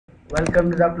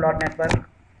Welcome to the Plot Network.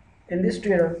 In this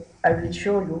tutorial, I will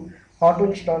show you how to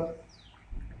install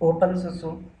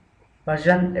OpenSUSE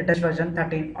latest version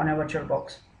 13 on a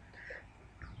VirtualBox.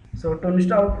 So to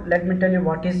install, let me tell you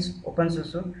what is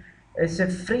OpenSUSE. It's a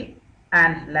free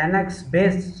and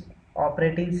Linux-based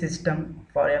operating system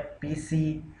for a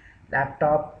PC,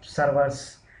 laptop,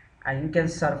 servers, and you can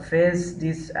surface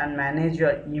this and manage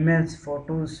your emails,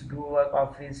 photos, do work,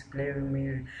 office, play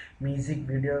music,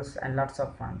 videos, and lots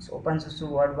of fun. So OpenSUSE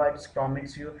worldwide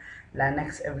promises you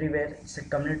Linux everywhere. It's a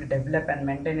community develop and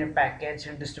maintain a package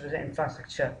and distribution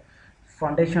infrastructure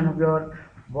foundation of your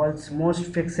world's most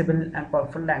flexible and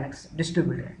powerful Linux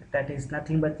distributor. That is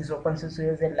nothing but this OpenSUSE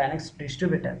is a Linux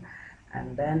distributor.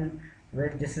 And then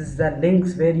this is the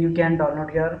links where you can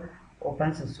download your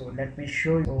OpenSUSE. So let me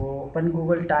show you. So open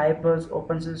Google, type as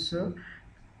OpenSUSE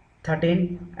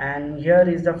 13, and here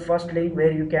is the first link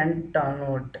where you can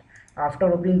download.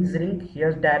 After opening this link,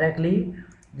 here's directly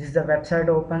this is the website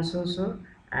OpenSUSE,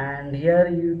 and here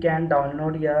you can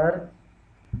download your,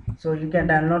 so you can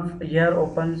download here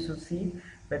OpenSUSE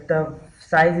with the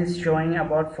size is showing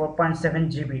about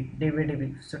 4.7 GB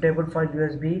DVD, suitable for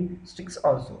USB sticks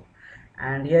also.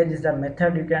 And here is the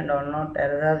method you can download.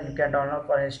 Either you can download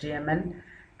for HTML,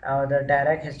 the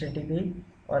direct HTTP,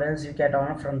 or else you can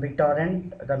download from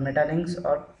BitTorrent, the metalinks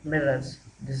or mirrors.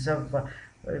 This is a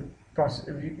process.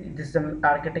 This is the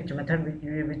architecture method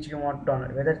which you want to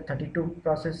download. Whether 32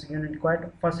 process unit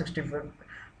required for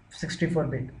 64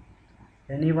 bit.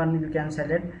 Anyone you can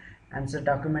select, and the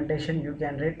documentation you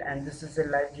can read. And this is a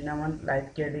live Genome,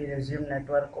 live KD, resume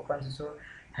network, OpenSUSE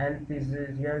help is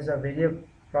here is a very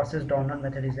process download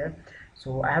method is there.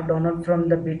 So I have downloaded from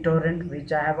the BitTorrent,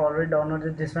 which I have already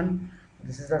downloaded this one.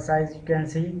 This is the size you can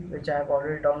see, which I have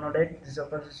already downloaded this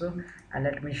OpenSUSE. And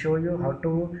let me show you how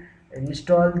to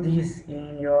install these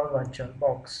in your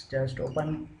VirtualBox. Just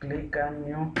open, click on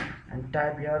new, and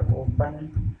type here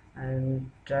open,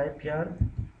 and type here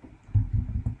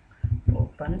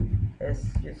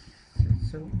OpenSUSE.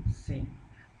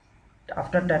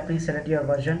 After tapping, select your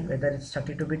version, whether it's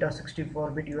 32-bit or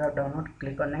 64-bit you have download.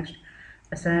 Click on next.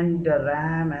 Assign the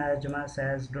RAM as much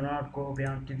as do not go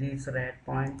beyond this red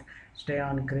point. Stay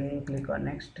on green. Click on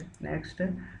next.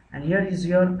 And here is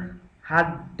your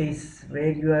hard disk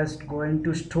where you are going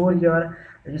to store your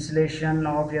installation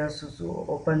of your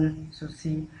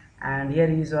OpenSUSE. And here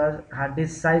is your hard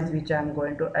disk size which I am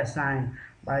going to assign.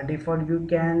 By default you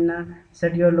can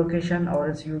set your location, or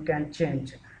else you can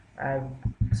change.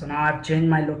 So now I've changed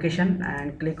my location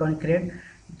and click on create.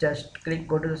 Just click,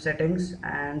 go to the settings,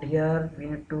 and here we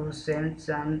need to send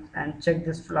some and check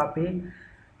this floppy.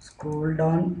 Scroll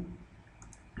down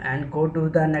and go to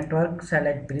the network,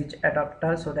 select bridge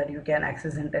adapter so that you can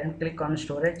access internet. Click on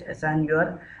storage, assign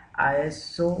your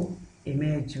ISO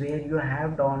image where you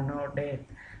have downloaded.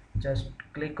 Just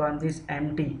click on this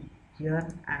empty here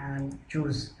and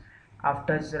choose.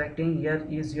 After selecting, here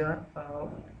is your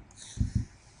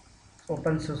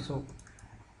OpenSUSE.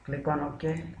 Click on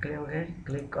OK,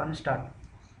 click on start.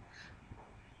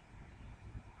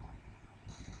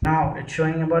 Now it's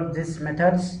showing about these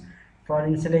methods for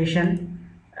installation.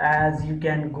 As you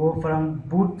can go from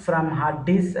boot from hard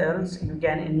disk, else you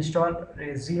can install,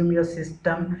 resume your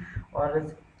system, or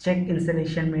check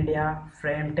installation media,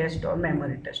 frame test, or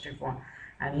memory test if you want.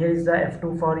 And here is the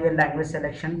F2 for your language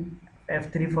selection,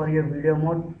 F3 for your video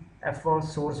mode, F for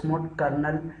source mode,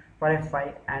 kernel for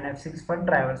F5, and F6 for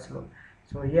driver slow.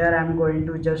 So here I am going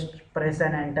to just press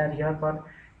and enter here for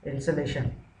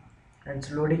installation.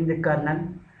 It's loading the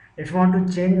kernel. If you want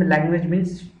to change language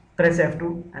means press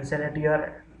F2 and select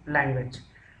your language.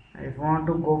 If you want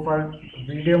to go for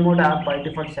video mode, are by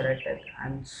default selected.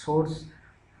 And source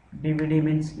DVD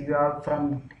means you are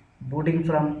from booting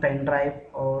from pen drive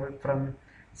or from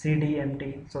CD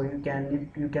empty. So you can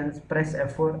press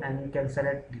F4 and you can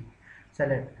select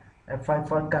F5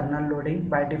 for kernel loading.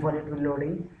 By default it will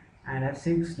loading. And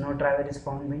F6 no driver is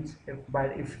found means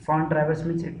if found drivers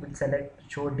means it will select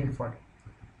show default.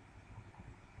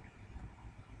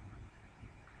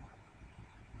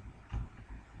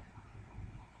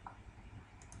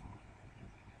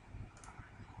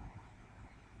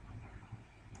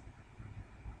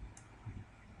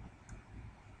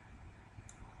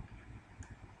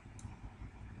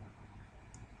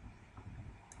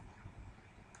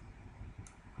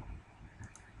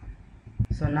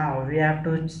 So now we have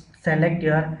to select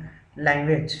your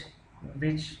language,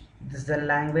 which this is the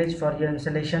language for your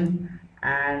installation,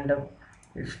 and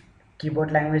if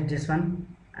keyboard language this one.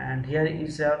 And here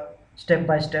is a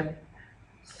step-by-step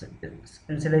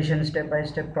installation,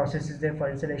 process is there for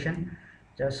installation.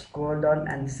 Just scroll down,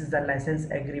 and this is the license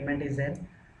agreement is there.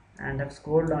 and have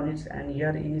scrolled down it, and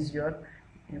here is your,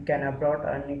 you can upload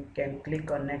and you can click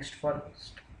on next for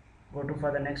go to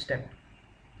for the next step.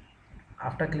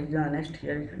 After clicking on next,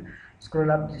 here you can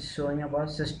scroll up, this showing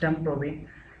about system probing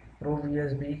prove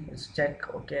USB, it's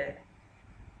check, okay,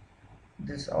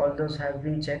 this all those have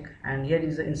been checked. And here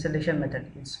is the installation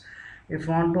method. It's, if you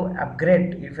want to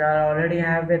upgrade, if you are already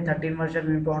have a 13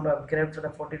 version, you want to upgrade for the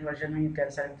 14 version, you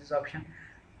can select this option.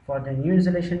 For the new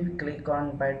installation, click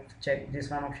on by check this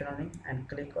one option only and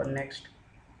click on next.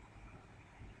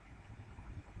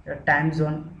 The time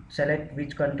zone, select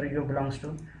which country you belongs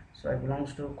to. So I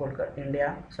belongs to Kolkata,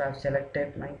 India, so I've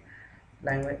selected my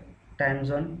language time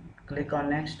zone. Click on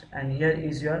next, and here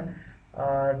is your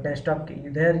desktop key.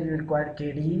 There you require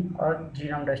KDE or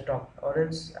Genome desktop, or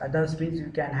else others means you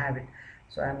can have it.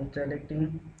 So I'm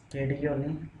selecting KDE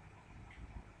only,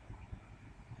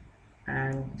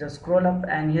 and just scroll up,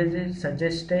 and here is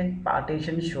suggested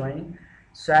partition showing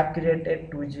swap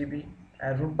created 2 GB,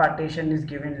 root partition is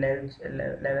given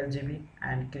level GB,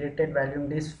 and created volume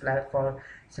disk flash for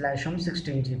slash home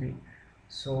 16 GB.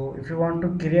 So if you want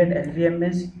to create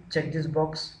LVMs, check this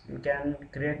box, you can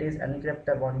create is encrypt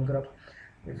the volume group.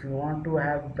 If you want to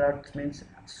have that means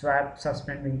swap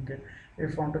suspend link.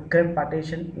 If you want to create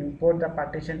partition, import the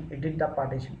partition, edit the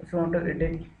partition. If you want to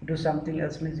edit, do something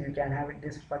else means you can have it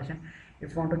this partition.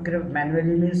 If you want to create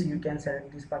manually means you can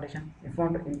select this partition. If you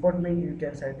want to import means you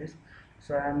can select this.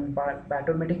 So I'm by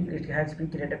automatic, it has been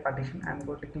created partition. I'm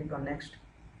going to click on next.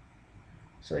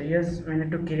 So here's, we need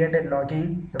to create a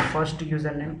login. The first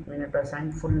username we need to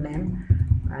assign full name.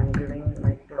 I'm giving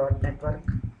my cloud network,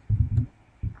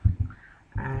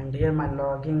 and here my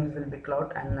login will be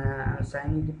cloud, and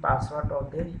assigning the password of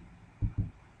the,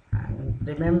 and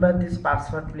remember this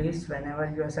password please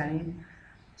whenever you are signing.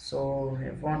 So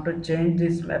if you want to change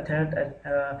this method,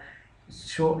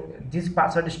 show this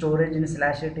password storage in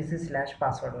slash etc slash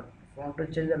password. If you want to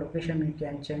change the location, you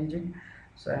can change it.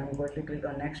 So I'm going to click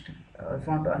on next. If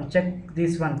you want to uncheck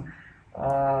this one,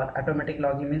 automatic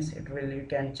login means it will, you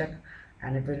can check,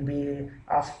 and it will be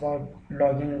asked for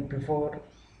login before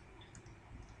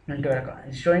into your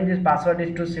account. Showing this password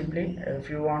is too simply. If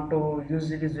you want to use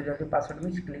it as relative password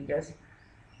means click yes,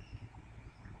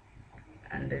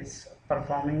 and it's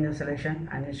performing the installation,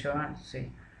 and it's shown.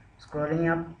 See,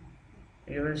 scrolling up,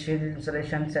 you will see the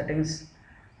installation settings,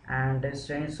 and it's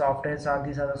showing softwares are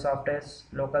these are the softwares,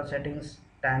 local settings,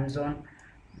 time zone.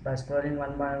 By scrolling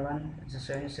one by one, it's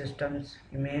showing systems,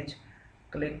 image,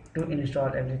 click to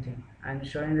install everything, and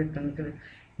showing the clinical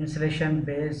installation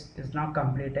base is now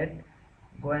completed.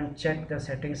 Go and check the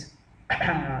settings.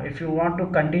 If you want to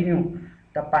continue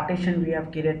the partition we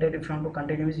have created, if you want to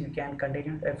continue, you can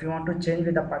continue. If you want to change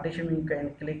with the partition, you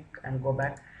can click and go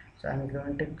back. So I'm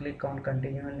going to click on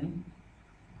continue only.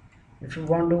 If you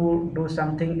want to do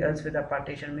something else with the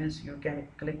partition means you can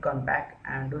click on back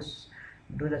and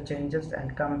do the changes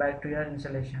and come back to your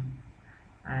installation.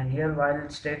 And here while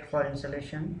state for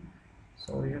installation,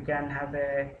 so you can have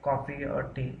a coffee or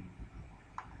tea.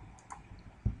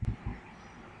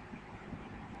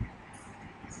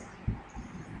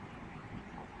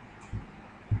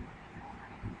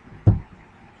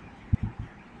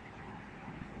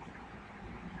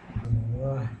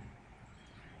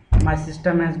 My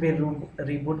system has been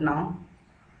reboot now.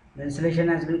 The installation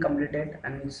has been completed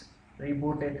and it's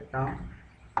rebooted now.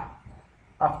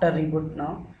 After reboot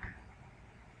now,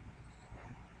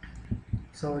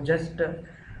 so just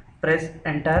press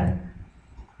enter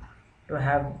to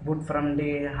have boot from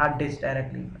the hard disk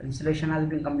directly. Installation has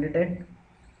been completed.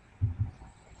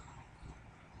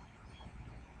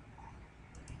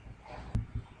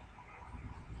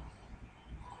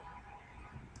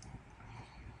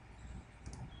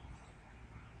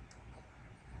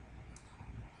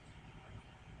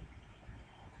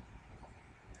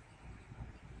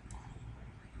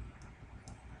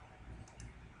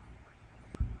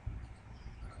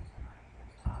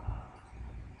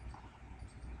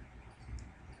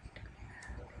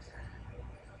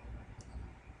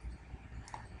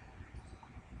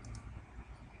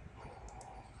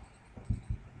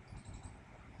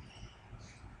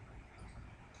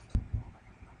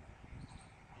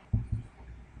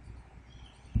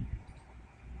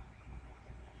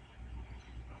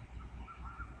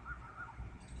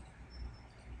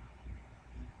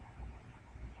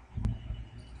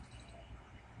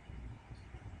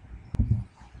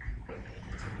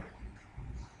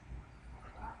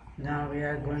 Now we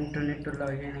are going to need to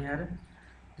log in here.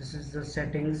 This is the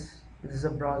settings, this is the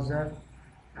browser,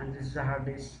 and this is the hard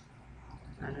disk.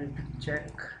 I need to check.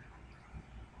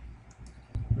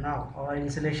 Now our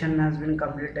installation has been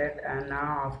completed, and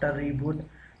now after reboot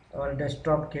our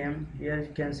desktop came. Here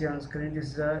you can see on screen,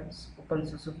 this is a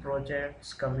OpenSUSE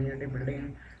projects community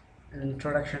building.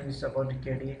 Introduction is about the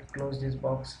KDE. Close this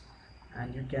box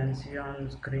and you can see on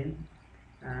screen,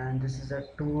 and this is a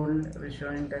tool which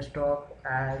showing desktop.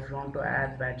 If you want to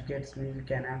add batch gates, you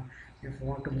can have. If you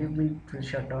want to leave me, it will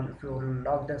shut down. If you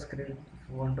lock the screen, if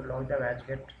you want to lock the batch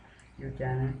gate, you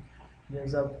can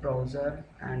use a browser,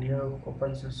 and here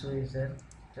OpenSUSE is there.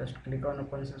 Just click on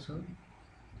OpenSUSE.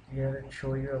 Here it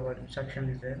show you our instruction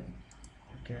is there.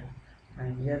 Okay,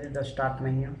 and here is the start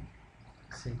menu.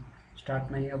 See, start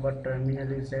menu, but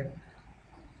terminal is there.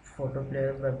 Photo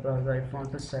player, web browser. If you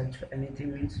want to search for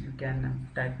anything, means you can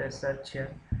type a search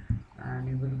here and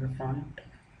you will be found.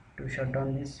 To shut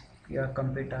down this your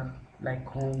computer, like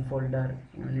home folder,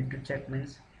 you need to check,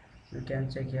 means you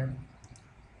can check here.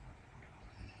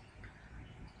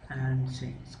 And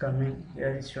see, it's coming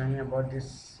here, is showing about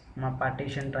this my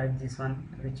partition drive, this one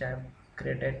which I have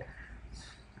created,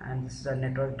 and this is a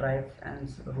network drive,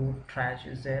 and root trash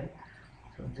is there.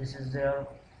 So this is there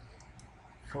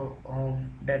for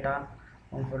home data,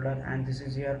 home folder, and this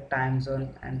is your time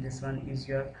zone, and this one is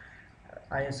your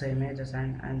ISO images,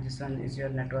 and this one is your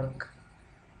network.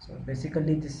 So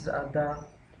basically these are the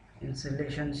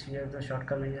installations. Here the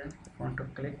shortcut menu, if you want to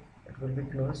click, it will be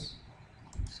closed.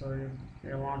 So if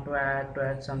you want to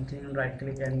add something, right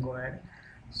click and go ahead.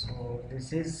 So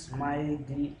this is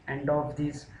the end of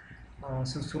this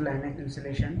SUSE Linux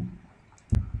installation.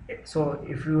 So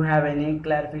if you have any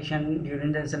clarification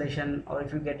during the installation, or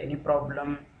if you get any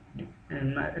problem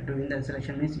during the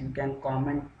installation, means you can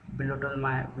comment below to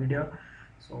my video.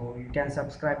 So you can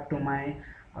subscribe to my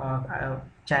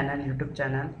channel, YouTube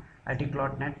channel, IT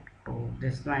Cloud Net. So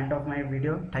this is the end of my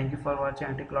video. Thank you for watching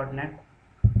IT Cloud Net.